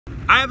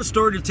I have a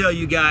story to tell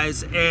you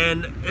guys,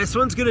 and this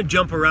one's gonna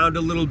jump around a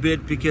little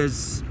bit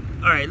because,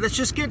 all right, let's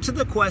just get to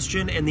the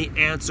question and the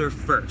answer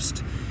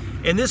first.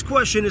 And this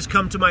question has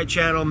come to my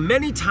channel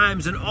many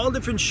times in all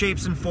different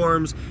shapes and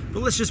forms,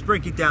 but let's just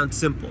break it down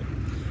simple.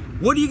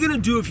 What are you gonna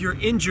do if you're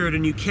injured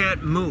and you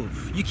can't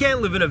move? You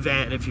can't live in a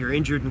van if you're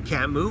injured and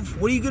can't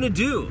move. What are you gonna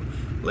do?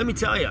 Let me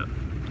tell you,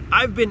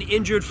 I've been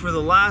injured for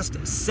the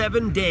last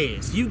 7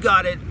 days. You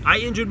got it. I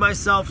injured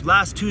myself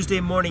last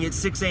Tuesday morning at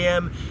 6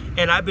 a.m.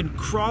 and I've been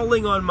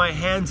crawling on my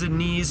hands and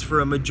knees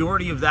for a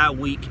majority of that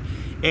week.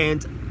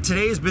 And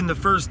today has been the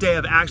first day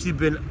I've actually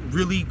been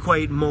really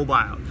quite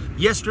mobile.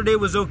 Yesterday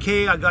was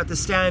okay. I got to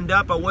stand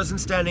up. I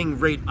wasn't standing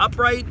right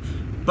upright,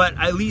 but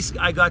at least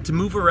I got to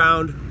move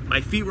around.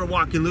 My feet were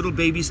walking little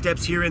baby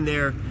steps here and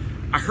there.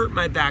 I hurt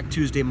my back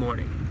Tuesday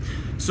morning.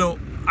 So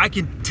I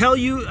can tell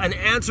you an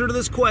answer to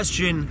this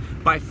question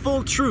by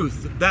full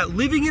truth that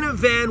living in a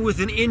van with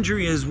an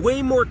injury is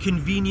way more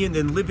convenient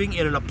than living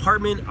in an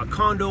apartment, a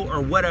condo,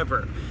 or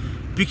whatever.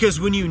 Because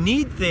when you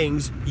need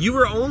things, you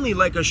are only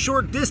like a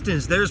short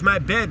distance. There's my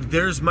bed,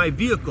 there's my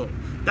vehicle.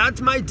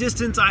 That's my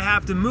distance I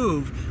have to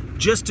move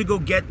just to go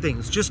get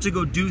things, just to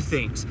go do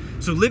things.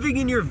 So living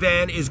in your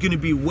van is gonna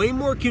be way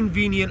more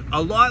convenient,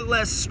 a lot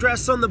less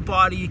stress on the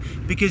body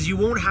because you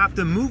won't have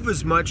to move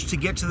as much to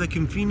get to the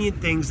convenient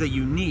things that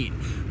you need.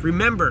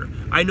 Remember,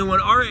 I know in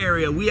our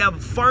area, we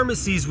have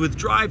pharmacies with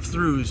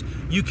drive-thrus.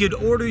 You could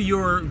order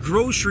your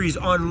groceries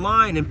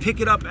online and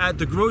pick it up at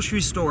the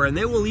grocery store, and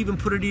they will even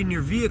put it in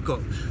your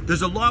vehicle.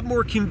 There's a lot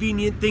more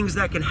convenient things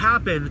that can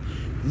happen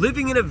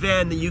living in a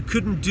van that you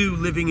couldn't do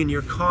living in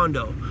your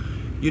condo.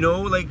 You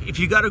know, like if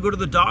you got to go to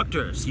the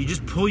doctor's, you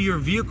just pull your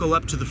vehicle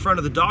up to the front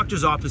of the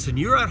doctor's office and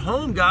you're at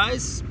home,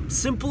 guys.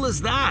 Simple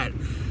as that.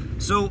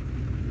 So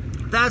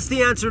that's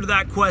the answer to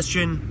that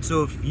question.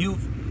 So if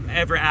you've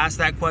ever asked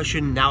that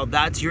question, now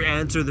that's your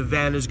answer. The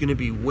van is going to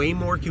be way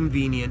more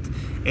convenient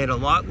and a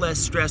lot less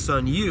stress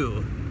on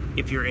you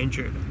if you're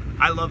injured.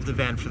 I love the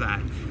van for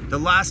that. The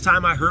last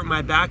time I hurt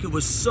my back, it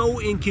was so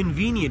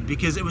inconvenient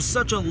because it was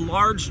such a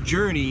large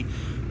journey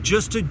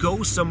just to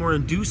go somewhere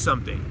and do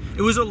something.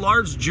 It was a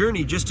large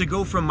journey just to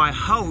go from my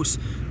house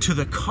to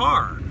the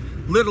car,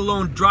 let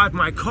alone drive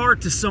my car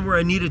to somewhere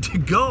I needed to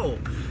go.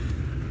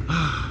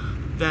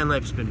 Van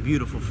life's been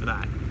beautiful for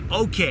that.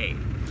 Okay,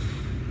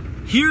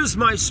 here's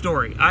my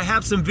story. I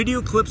have some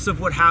video clips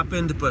of what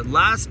happened, but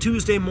last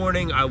Tuesday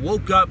morning, I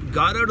woke up,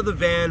 got out of the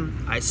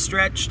van, I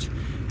stretched,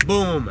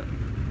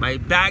 boom. My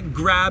back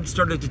grabbed,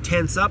 started to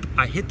tense up.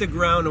 I hit the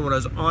ground and when I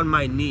was on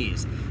my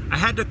knees, I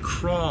had to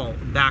crawl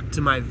back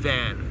to my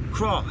van.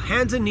 Crawl,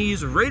 hands and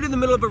knees, right in the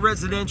middle of a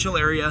residential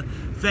area.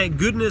 Thank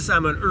goodness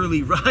I'm an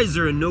early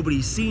riser and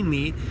nobody's seen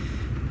me.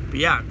 But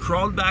yeah,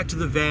 crawled back to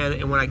the van,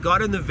 and when I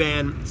got in the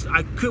van,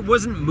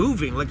 wasn't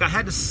moving. Like I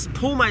had to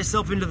pull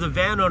myself into the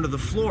van onto the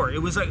floor.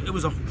 It was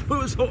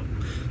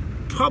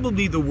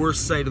probably the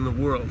worst sight in the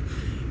world.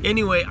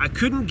 Anyway, I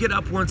couldn't get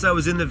up once I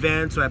was in the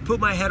van, so I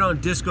put my head on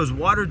Disco's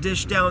water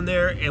dish down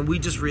there, and we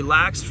just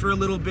relaxed for a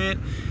little bit.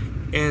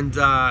 And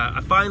I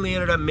finally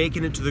ended up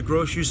making it to the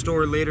grocery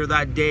store later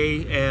that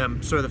day,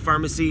 the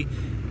pharmacy,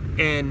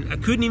 and I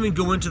couldn't even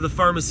go into the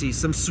pharmacy.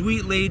 Some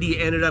sweet lady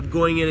ended up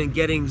going in and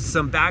getting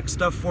some back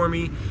stuff for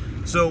me.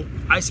 So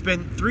I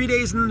spent 3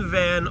 days in the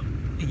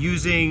van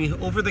using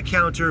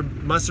over-the-counter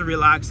muscle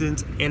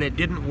relaxants, and it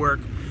didn't work.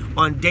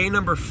 On day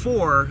number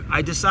 4,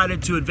 I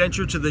decided to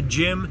adventure to the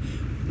gym,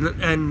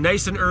 and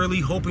nice and early,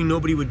 hoping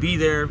nobody would be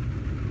there.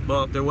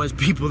 Well, there was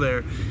people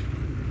there,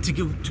 to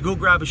go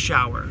grab a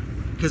shower.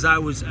 Because I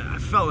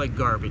felt like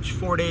garbage.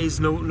 4 days,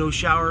 no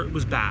shower, it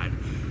was bad.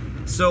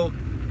 So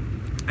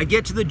I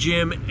get to the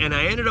gym and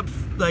I ended up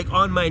like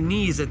on my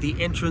knees at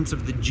the entrance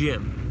of the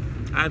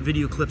gym. I have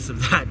video clips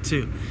of that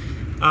too.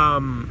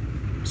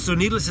 So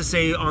needless to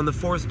say, on the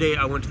 4th day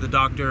I went to the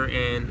doctor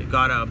and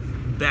got a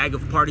bag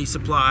of party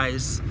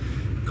supplies.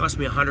 It cost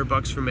me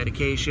 $100 for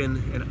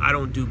medication, and I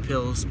don't do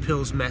pills.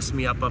 Pills mess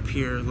me up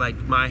here. Like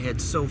my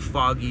head's so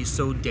foggy,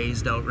 so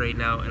dazed out right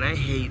now, and I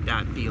hate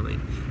that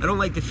feeling. I don't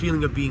like the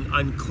feeling of being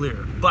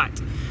unclear,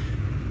 but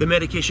the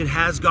medication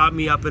has got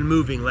me up and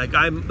moving. Like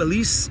I'm at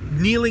least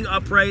kneeling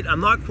upright.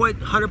 I'm not quite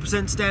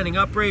 100% standing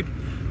upright,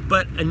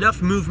 but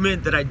enough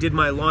movement that I did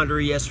my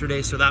laundry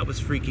yesterday, so that was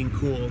freaking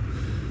cool.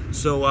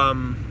 So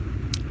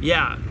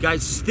yeah,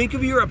 guys, think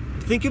of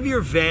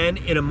your van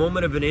in a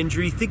moment of an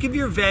injury. Think of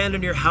your van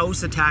and your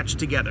house attached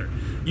together.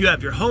 You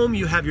have your home,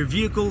 you have your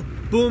vehicle,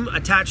 boom,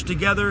 attached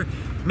together,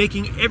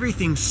 making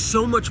everything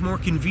so much more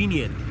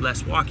convenient.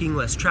 Less walking,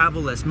 less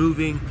travel, less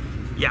moving.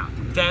 Yeah,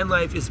 van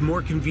life is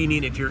more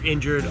convenient if you're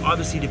injured,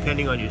 obviously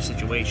depending on your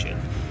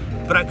situation.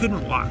 But I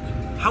couldn't walk.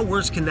 How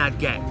worse can that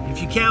get? If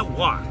you can't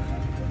walk,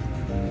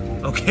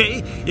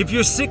 okay? If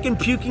you're sick and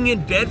puking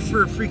in bed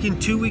for a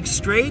freaking 2 weeks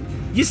straight,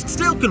 you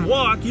still can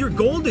walk. You're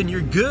golden,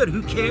 you're good,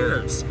 who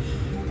cares?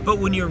 But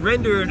when you're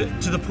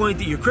rendered to the point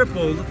that you're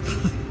crippled,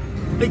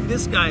 like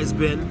this guy's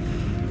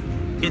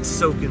been, it's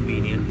so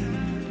convenient.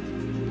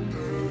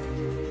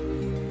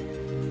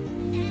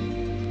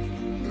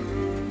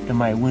 And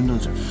my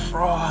windows are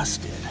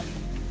frosted.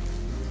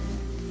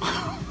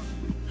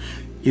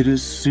 It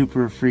is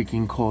super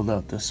freaking cold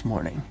out this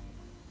morning.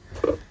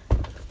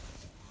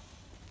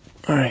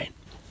 Alright,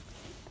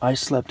 I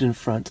slept in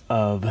front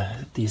of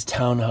these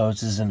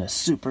townhouses in a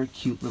super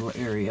cute little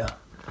area.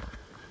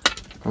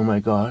 Oh my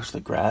gosh, the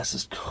grass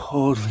is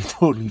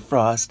totally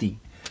frosty.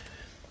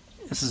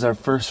 This is our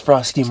first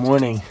frosty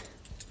morning.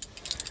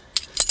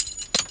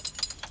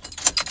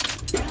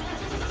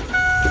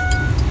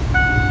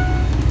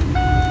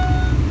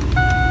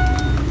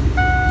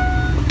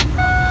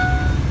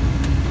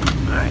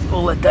 Alright,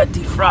 we'll let that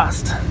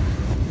defrost.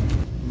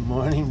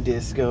 Morning,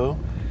 Disco.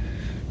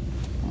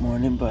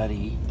 Morning,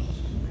 buddy.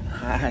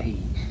 Hi.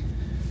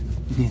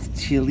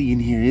 It's chilly in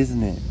here,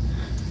 isn't it?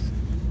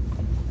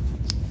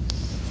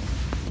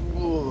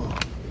 Whoa.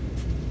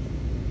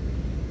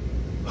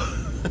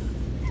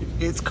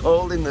 It's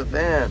cold in the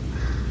van.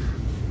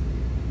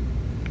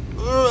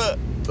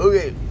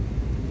 Okay,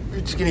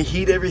 we're just gonna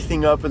heat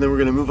everything up and then we're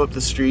gonna move up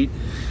the street.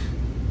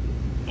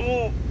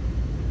 Oh.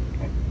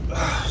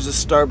 There's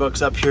a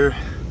Starbucks up here.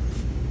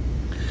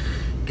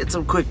 Get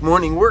some quick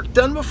morning work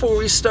done before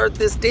we start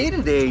this day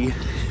today.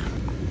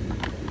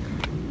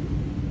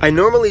 I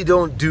normally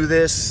don't do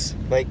this,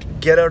 like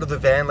get out of the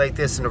van like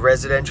this in a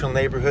residential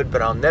neighborhood,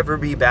 but I'll never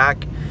be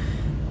back.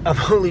 I'm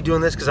only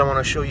doing this because I want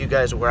to show you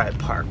guys where I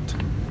parked.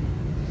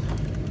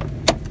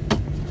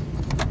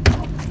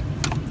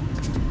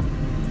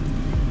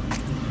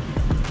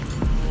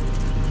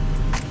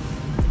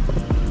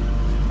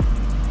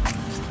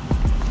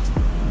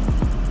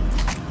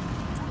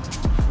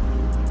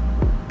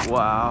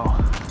 Wow.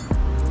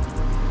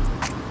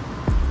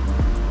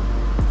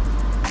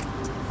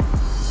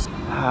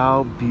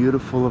 How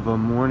beautiful of a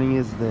morning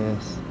is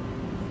this?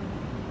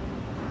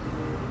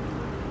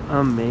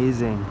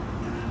 Amazing.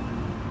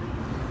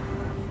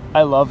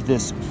 I love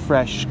this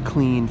fresh,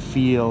 clean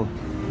feel.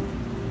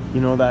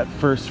 You know, that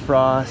first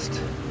frost,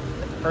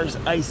 first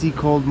icy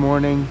cold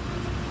morning,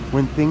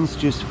 when things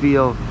just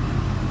feel,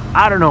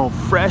 I don't know,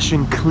 fresh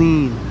and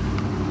clean.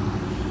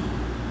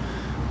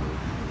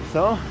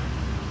 So,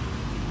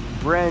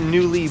 brand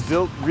newly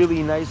built,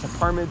 really nice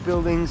apartment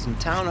buildings and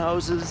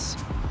townhouses.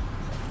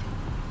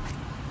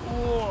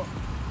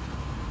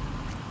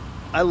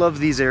 I love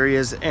these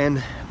areas,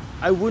 and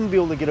I wouldn't be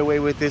able to get away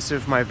with this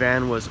if my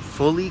van was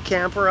fully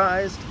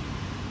camperized,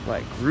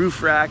 like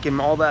roof rack and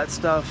all that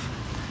stuff.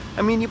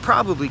 I mean, you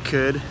probably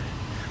could.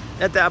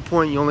 At that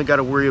point, you only got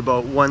to worry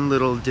about one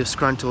little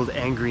disgruntled,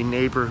 angry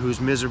neighbor who's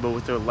miserable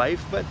with their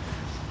life. But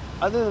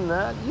other than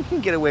that, you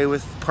can get away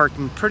with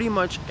parking pretty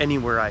much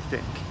anywhere, I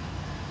think.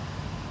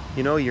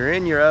 You know, you're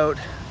in, you're out.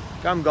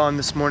 I'm gone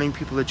this morning.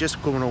 People are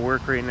just going to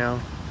work right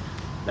now.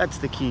 That's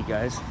the key,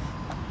 guys.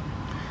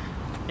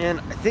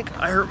 And I think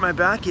I hurt my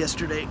back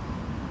yesterday.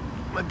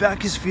 My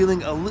back is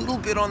feeling a little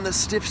bit on the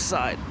stiff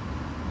side.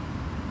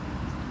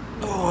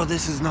 Oh,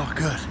 this is not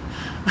good.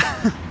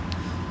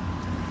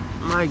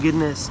 My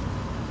goodness.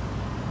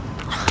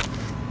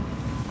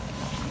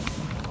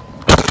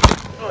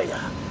 Oh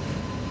yeah.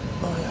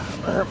 Oh yeah,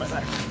 I hurt my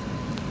back.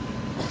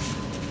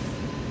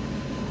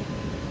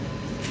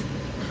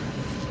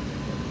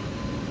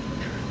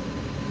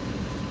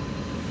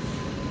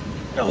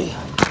 Oh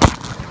yeah.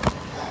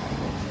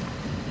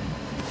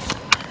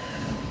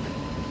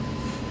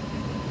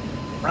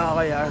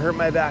 Oh yeah, I hurt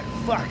my back.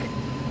 Fuck.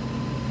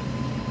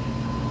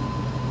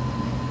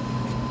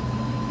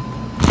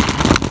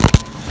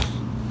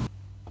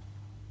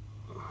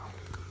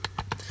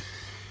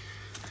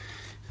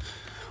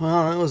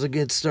 Well, that was a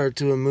good start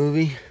to a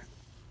movie.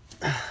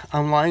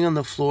 I'm lying on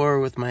the floor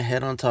with my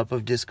head on top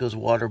of Disco's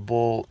water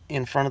bowl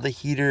in front of the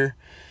heater.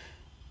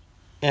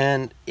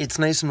 And it's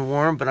nice and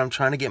warm, but I'm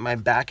trying to get my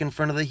back in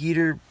front of the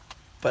heater,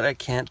 but I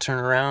can't turn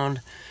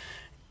around.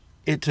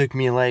 It took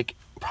me like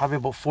probably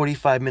about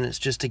 45 minutes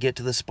just to get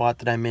to the spot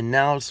that I'm in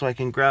now, so I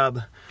can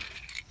grab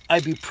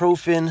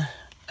ibuprofen.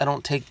 I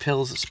don't take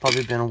pills. It's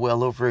probably been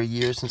well over a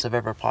year since I've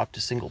ever popped a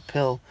single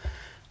pill.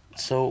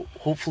 So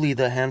hopefully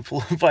the handful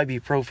of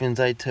ibuprofens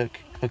I took,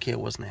 okay, it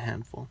wasn't a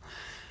handful,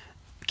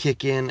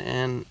 kick in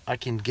and I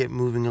can get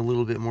moving a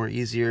little bit more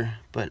easier.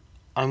 But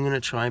I'm going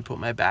to try and put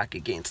my back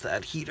against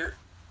that heater.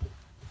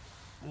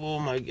 Oh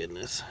my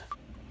goodness.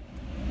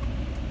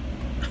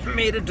 I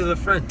made it to the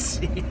front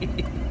seat.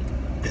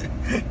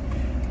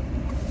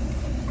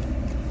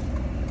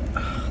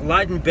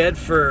 Lied in bed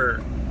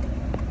for,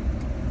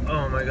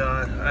 oh my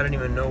god, I don't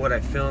even know what I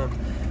filmed.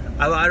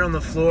 I lied on the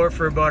floor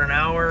for about an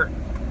hour,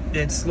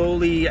 then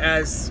slowly,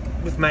 as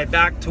with my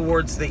back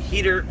towards the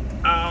heater,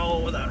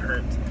 ow, that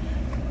hurt.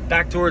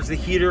 Back towards the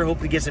heater,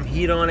 hopefully get some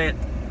heat on it,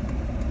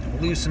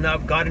 loosened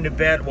up, got into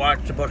bed,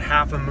 watched about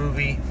half a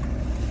movie.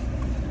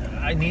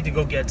 I need to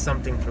go get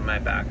something for my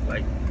back,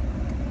 like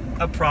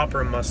a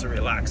proper muscle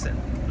relaxant.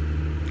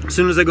 As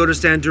soon as I go to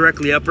stand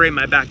directly upright,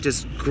 my back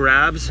just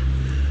grabs.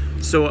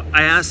 So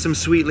I asked some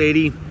sweet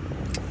lady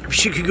if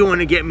she could go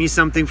in and get me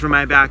something for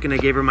my back, and I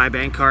gave her my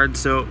bank card.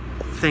 So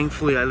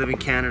thankfully I live in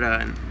Canada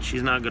and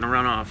she's not gonna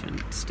run off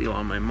and steal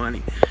all my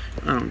money.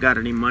 I don't got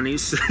any money,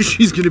 so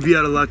she's gonna be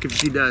out of luck if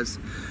she does.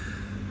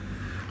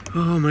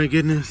 Oh my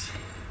goodness.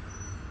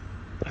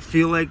 I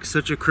feel like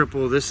such a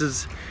cripple. This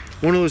is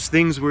one of those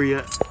things where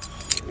you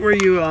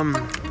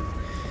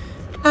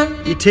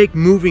take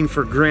moving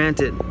for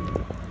granted.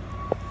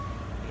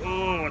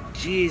 Oh,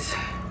 jeez.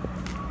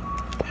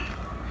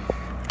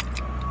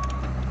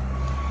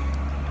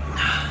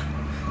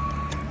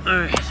 All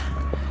right,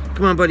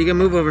 come on, buddy. You gotta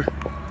move over.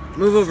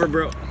 Move over,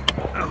 bro.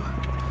 Oh.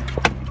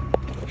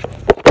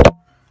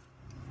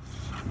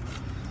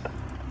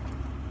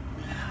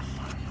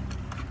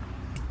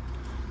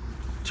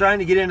 Trying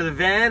to get into the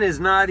van is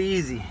not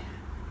easy.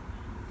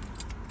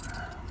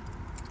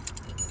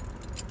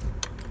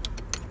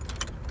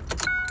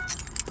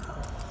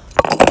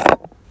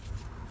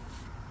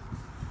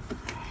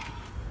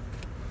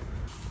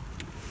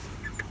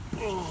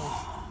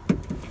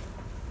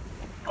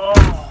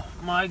 Oh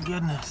my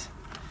goodness.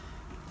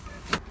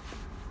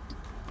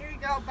 Here you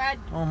go, bud.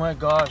 Oh my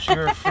gosh,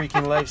 you're a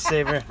freaking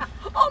lifesaver.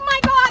 Oh my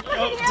God, look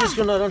at him. Just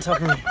go, no, don't talk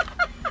to me.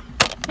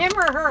 Him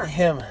or her?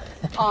 Him.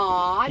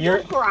 Aw,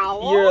 don't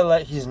growl.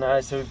 He's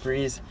nice, how he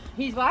breathes.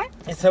 He's what?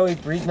 It's how he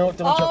breathes. No, don't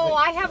talk to me. Oh,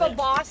 I have a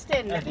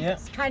Boston. Idea?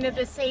 It's kind of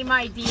the same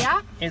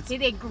idea. Do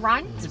they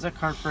grunt? It's a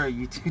card for a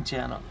YouTube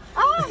channel.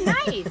 Oh,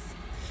 nice.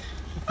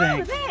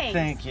 Thanks.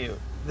 Thanks. You.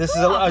 This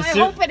Cool. I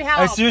hope it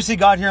helps. I seriously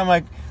got here. I'm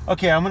like,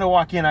 okay, I'm gonna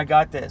walk in. I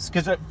got this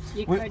because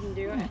you couldn't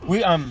do it.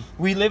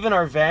 We live in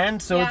our van,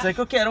 so it's like,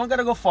 okay, I don't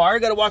gotta go far. I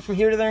gotta walk from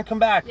here to there and come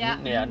back.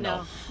 Yeah.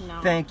 No.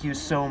 Thank you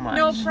so much.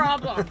 No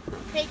problem.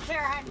 Take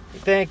care, hon.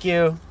 Thank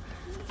you.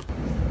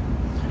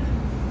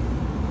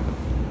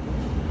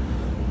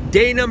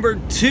 Day number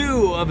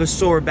 2 of a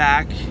sore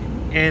back,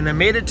 and I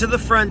made it to the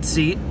front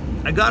seat.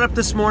 I got up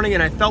this morning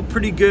and I felt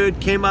pretty good.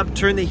 Came up,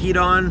 turned the heat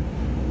on,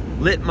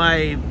 lit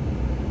my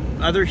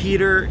other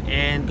heater,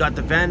 and got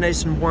the van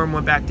nice and warm.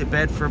 Went back to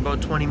bed for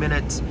about 20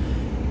 minutes.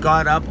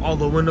 Got up, all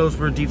the windows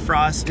were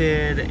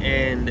defrosted,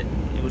 and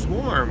it was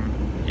warm.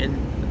 And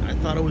I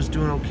thought I was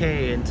doing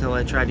okay until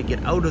I tried to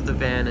get out of the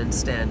van and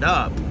stand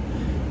up.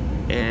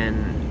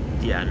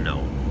 And yeah,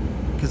 no.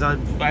 Because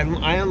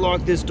I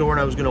unlocked this door and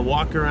I was going to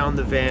walk around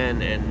the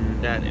van,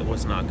 and that it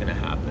was not going to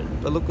happen.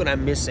 But look what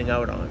I'm missing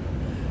out on.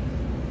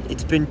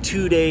 It's been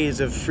 2 days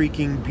of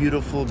freaking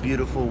beautiful,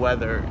 beautiful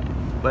weather,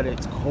 but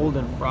it's cold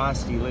and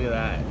frosty. Look at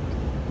that.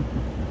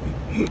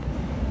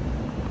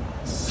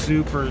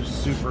 Super,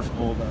 super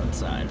cold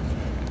outside.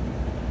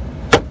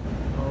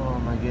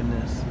 Oh my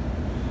goodness.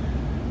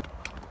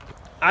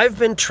 I've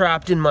been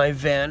trapped in my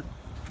van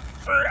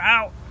for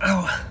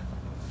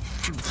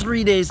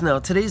 3 days now.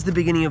 Today's the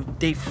beginning of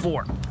day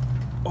 4.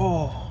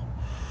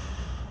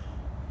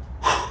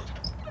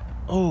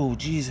 Oh,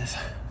 Jesus.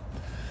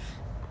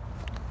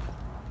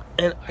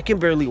 And I can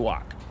barely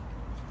walk.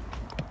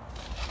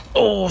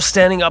 Oh,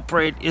 standing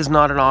upright is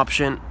not an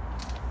option.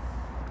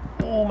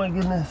 Oh my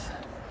goodness.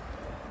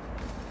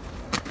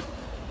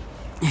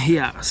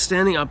 Yeah,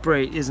 standing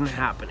upright isn't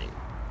happening.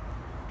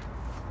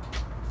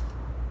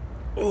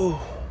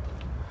 Oh.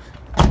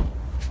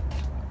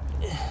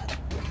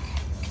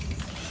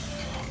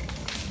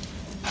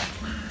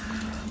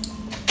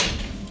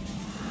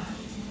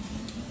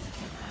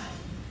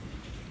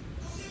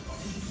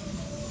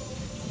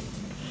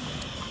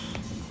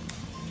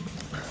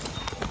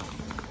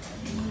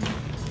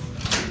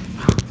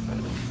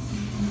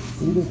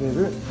 You do a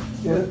favor?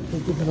 Yeah,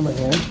 take this out of my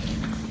hand.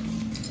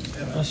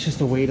 That's just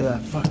the weight of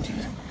that. Fuck, dude.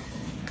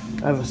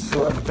 I have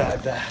a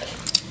bad back.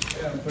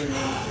 Yeah, I'm putting it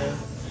in the chair.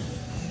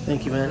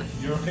 Thank you, man.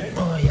 You okay?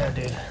 Oh, yeah,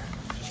 dude.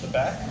 Just the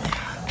back?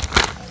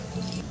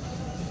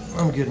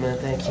 I'm good, man.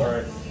 Thank you.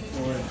 Alright,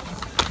 no worries.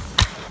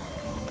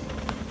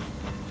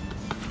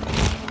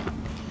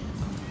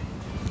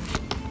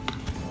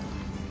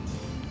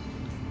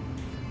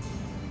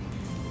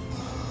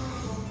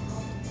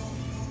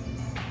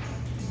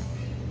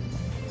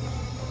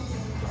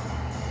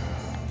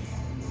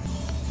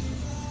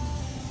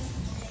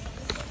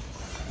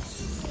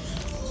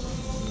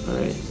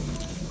 Alright.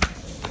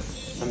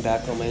 I'm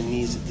back on my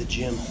knees at the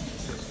gym.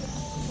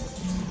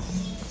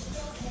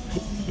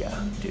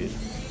 Yeah, dude.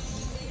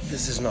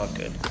 This is not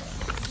good.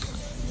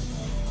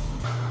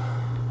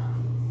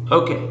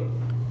 Okay,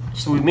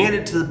 so we made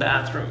it to the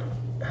bathroom.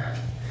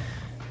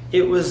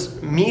 It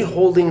was me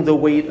holding the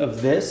weight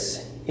of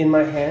this in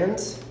my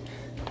hands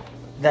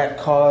that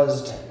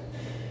caused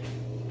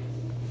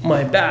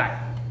my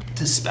back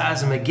to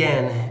spasm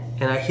again,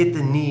 and I hit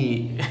the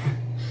knee.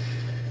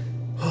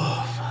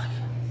 Oh,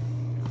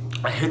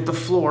 fuck. I hit the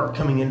floor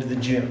coming into the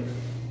gym.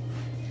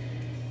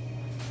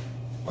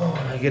 Oh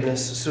my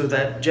goodness. So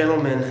that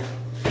gentleman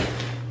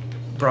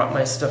brought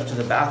my stuff to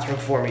the bathroom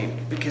for me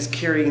because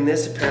carrying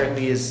this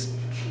apparently is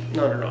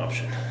not an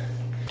option.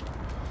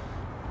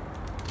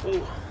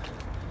 Ooh.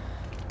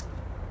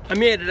 I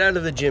made it out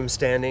of the gym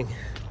standing.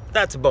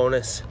 That's a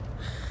bonus.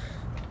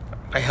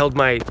 I held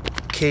my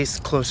case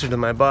closer to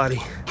my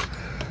body.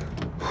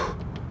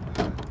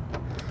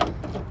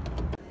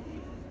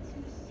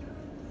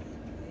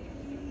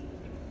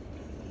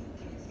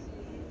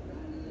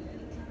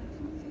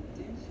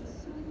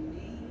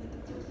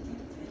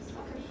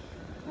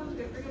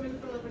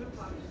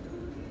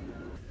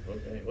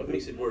 Okay, what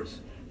makes it worse?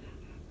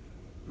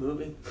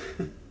 Moving.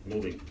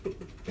 Moving.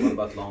 What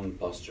about long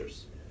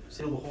postures?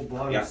 So the whole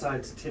bottom Yeah.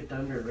 side's tipped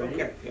under, right?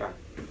 Okay, yeah.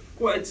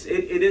 Well,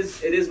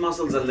 it is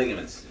muscles and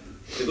ligaments.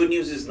 The good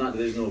news is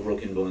there's no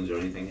broken bones or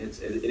anything. It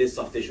is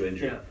soft tissue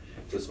injury. Yeah.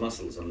 So it's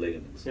muscles and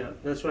ligaments. Yeah,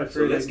 that's what I So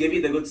figured. let's give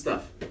you the good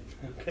stuff.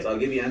 Okay. So I'll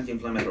give you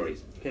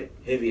anti-inflammatories. Okay.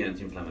 Heavy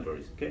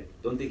anti-inflammatories. Okay.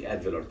 Don't take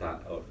Advil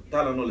or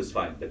Tylenol is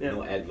fine, but Yeah.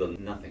 no Advil,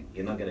 nothing.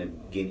 You're not gonna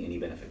gain any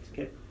benefit.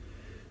 Okay.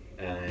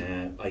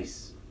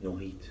 Ice, no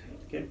heat.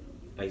 Okay.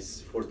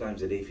 Ice 4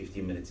 times a day,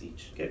 15 minutes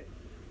each. Okay.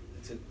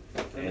 That's it.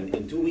 And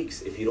in 2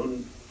 weeks, if you're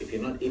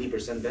not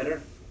 80%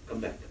 better, come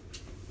back.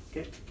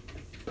 Okay.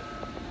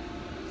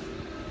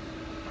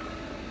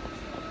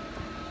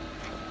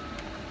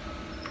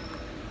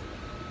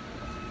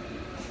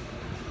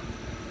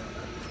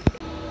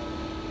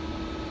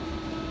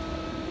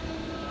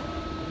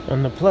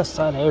 On the plus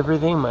side of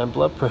everything, my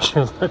blood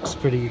pressure looks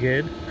pretty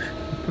good.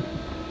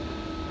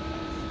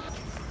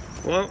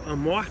 Well,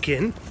 I'm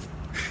walking.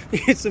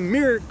 It's a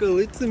miracle.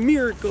 It's a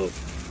miracle.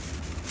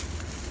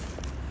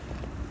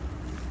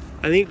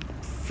 I think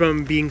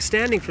from being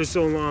standing for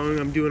so long,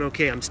 I'm doing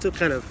okay. I'm still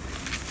kind of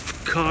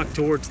cocked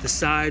towards the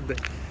side,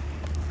 but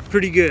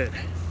pretty good.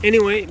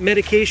 Anyway,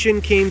 medication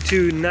came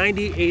to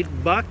 98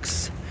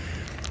 bucks,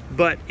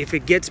 but if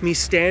it gets me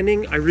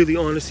standing, I really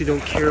honestly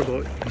don't care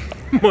about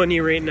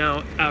money right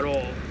now at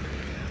all.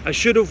 I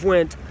should have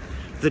went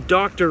the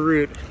doctor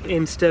route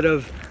instead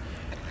of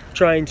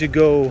trying to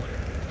go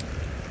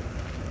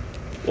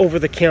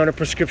over-the-counter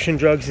prescription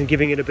drugs and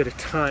giving it a bit of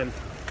time.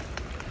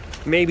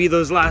 Maybe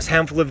those last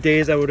handful of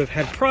days I would have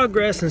had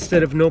progress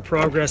instead of no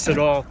progress at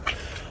all.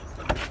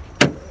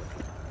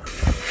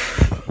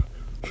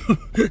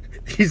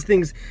 These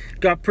things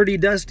got pretty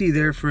dusty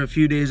there for a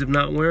few days of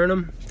not wearing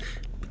them.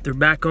 But they're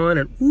back on,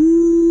 and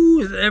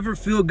ooh, does it ever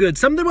feel good.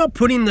 Something about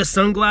putting the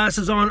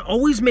sunglasses on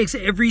always makes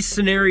every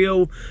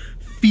scenario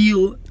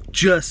feel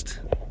just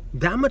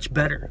that much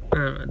better.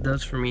 It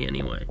does for me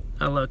anyway.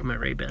 I like my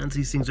Ray-Bans.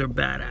 These things are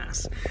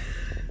badass.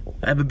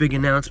 I have a big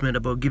announcement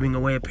about giving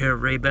away a pair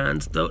of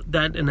Ray-Bans.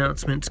 That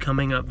announcement's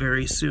coming up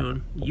very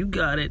soon. You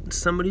got it.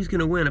 Somebody's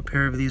gonna win a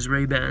pair of these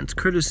Ray-Bans,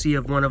 courtesy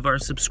of one of our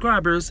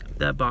subscribers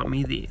that bought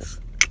me these.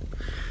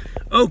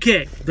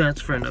 Okay,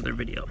 that's for another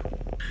video.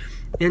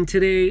 And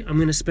today, I'm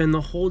gonna spend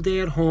the whole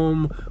day at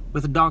home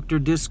with Dr.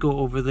 Disco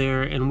over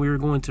there, and we're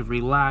going to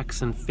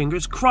relax, and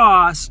fingers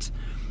crossed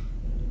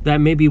that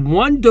maybe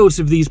one dose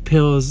of these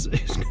pills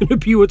is gonna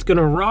be what's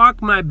gonna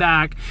rock my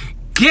back,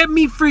 get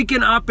me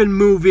freaking up and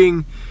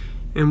moving,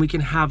 and we can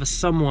have a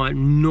somewhat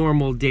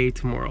normal day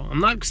tomorrow. I'm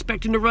not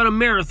expecting to run a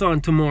marathon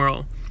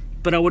tomorrow,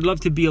 but I would love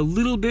to be a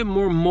little bit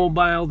more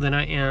mobile than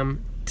I am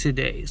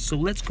today. So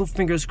let's go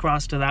fingers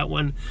crossed to that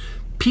one.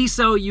 Peace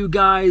out, you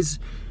guys.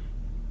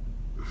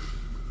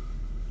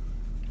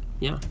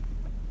 Yeah.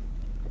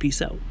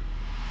 Peace out.